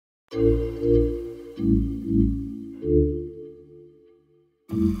Calm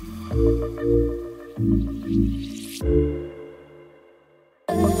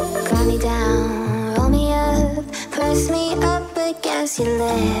me down, roll me up, press me up against your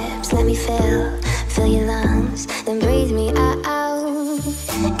lips. Let me fill your lungs, then breathe me out.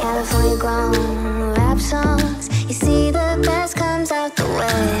 California grown rap songs. You see the best comes out the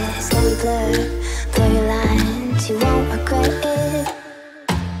west. Let me blur your lines, you won't regret it.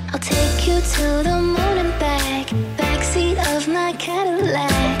 I'll take you to the moon and back, backseat of my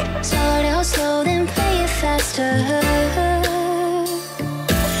Cadillac. Start out slow, then play it faster.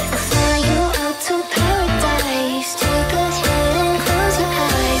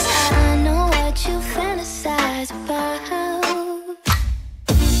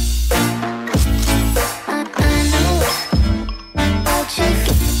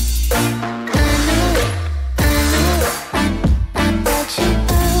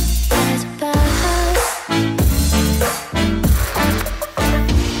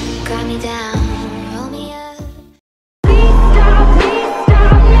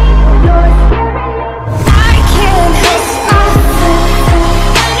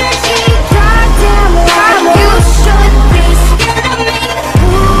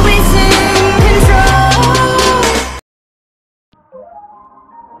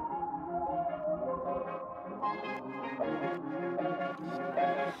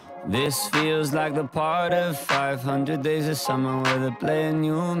 This feels like the part of 500 days of summer where the plan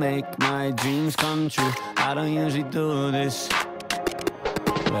you make my dreams come true. I don't usually do this,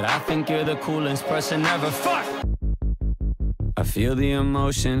 but I think you're the coolest person ever. Fuck! I feel the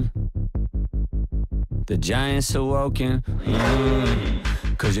emotion, the giant's awoken.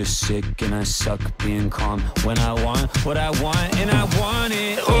 Cause you're sick and I suck being calm when I want what I want and I want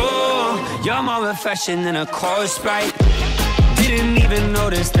it. Oh, you're more refreshing than a cold Sprite. Didn't even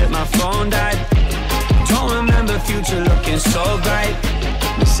notice that my phone died. Don't remember future looking so bright.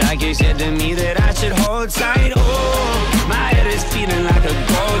 Mhicah said to me that I should hold tight. Oh, my head is feeling like a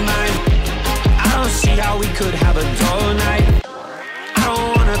gold mine. I don't see how we could have a dull night. I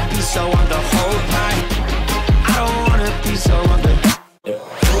don't wanna be so on the whole pie. I don't wanna be so on the...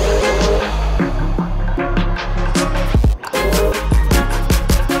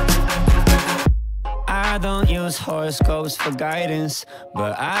 I don't use horoscopes for guidance,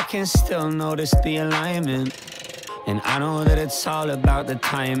 but I can still notice the alignment. And I know that it's all about the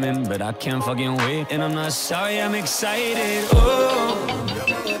timing, but I can't fucking wait. And I'm not sorry, I'm excited. Oh,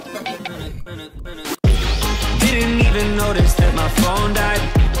 didn't even notice that my phone died.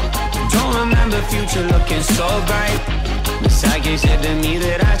 Don't remember future looking so bright. Mhicah said to me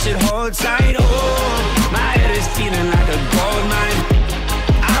that I should hold tight. Oh, my head is feeling like a gold mine.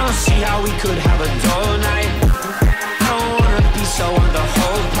 I don't see how we could have a dull night. I don't wanna be so on the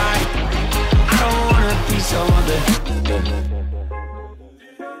whole pie. I don't wanna be so on the...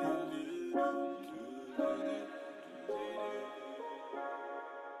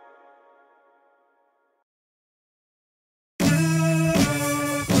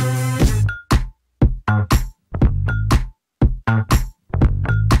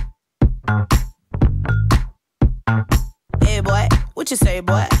 What you say,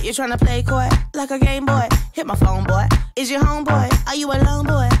 boy? You tryna play coy like a game boy? Hit my phone, boy. Is your homeboy? Are you alone,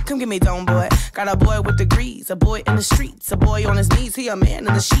 boy? Come get me dome, boy. Got a boy with degrees, a boy in the streets, a boy on his knees, he a man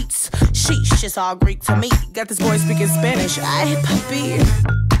in the sheets. Sheesh, it's all Greek to me. Got this boy speaking Spanish. Ay, papi.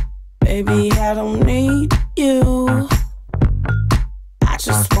 Baby, I don't need you. I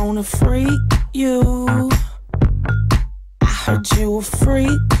just wanna freak you. I heard you a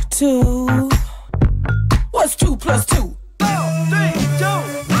freak too. What's 2 + 2? 3, 2,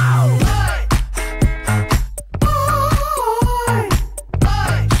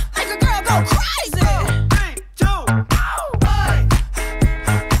 make a girl go crazy. 3, 2,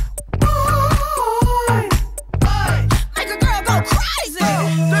 make a girl go crazy.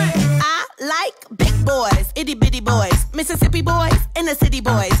 I like big boys, itty bitty boys, Mississippi boys, and the city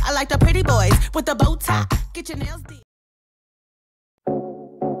boys. I like the pretty boys with the bow tie. Get your nails deep.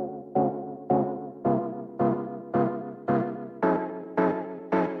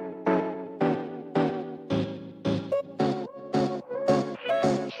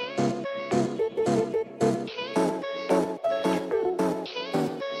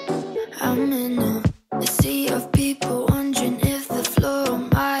 I'm in a sea of people wondering if the floor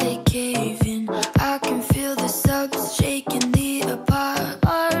might cave in. I can feel the subs shaking the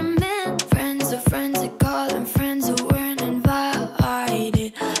apartment. Friends are calling friends who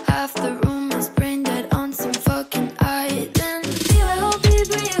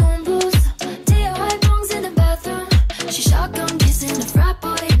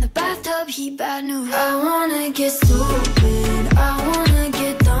bad news. I wanna get stupid, I wanna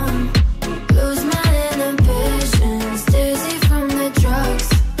get dumb, lose my inhibitions, dizzy from the drugs.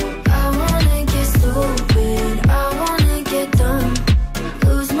 I wanna get stupid, I wanna get dumb,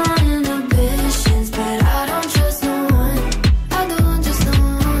 lose my inhibitions, but I don't trust no one. I don't trust no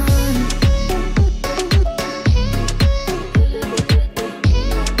one.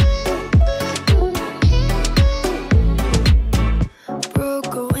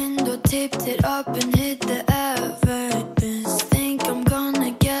 Broke a window, taped it up and hid the evidence. Think I'm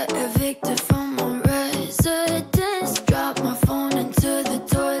gonna get evicted from my residence. Drop my phone into the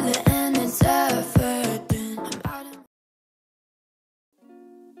toilet and it's evident. I'm out of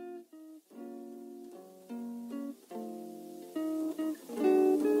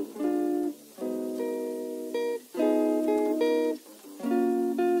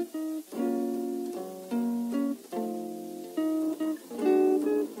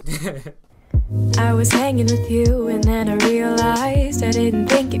I was hanging with you and then I realized I didn't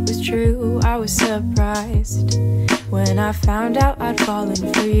think it was true. I was surprised when I found out I'd fallen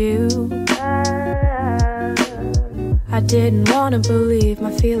for you. I didn't wanna believe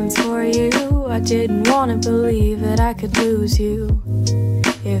my feelings for you. I didn't wanna believe that I could lose you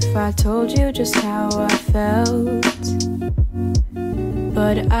if I told you just how I felt.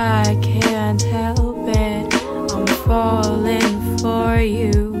 But I can't help it, I'm falling for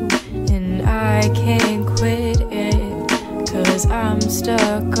you, and I can't quit it, 'cause I'm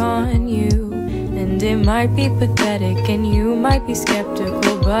stuck on you. And it might be pathetic and you might be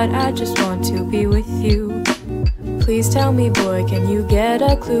skeptical, but I just want to be with you. Please tell me, boy, can you get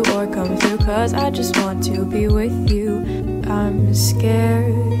a clue or come through, 'cause I just want to be with you. I'm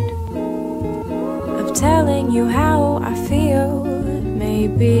scared of telling you how I feel.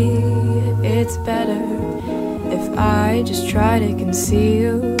 Maybe it's better if I just try to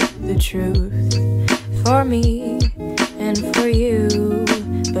conceal the truth for me and for you.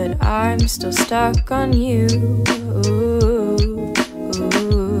 But I'm still stuck on you.